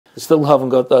They still haven't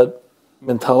got that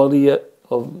mentality yet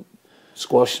of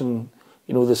squashing,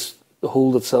 you know, the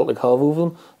hold that Celtic have over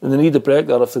them. And they need to break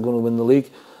that if they're going to win the league.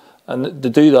 And to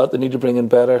do that, they need to bring in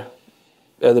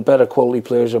the better quality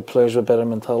players, or players with better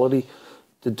mentality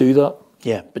to do that.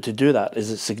 Yeah, but to do that,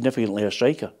 is it significantly a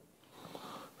striker?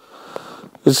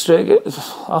 The striker,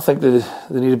 I think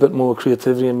they need a bit more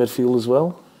creativity in midfield as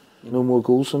well. You know, more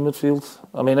goals in midfield.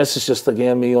 I mean, this is just,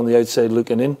 again, me on the outside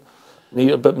looking in. They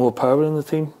need a bit more power in the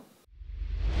team.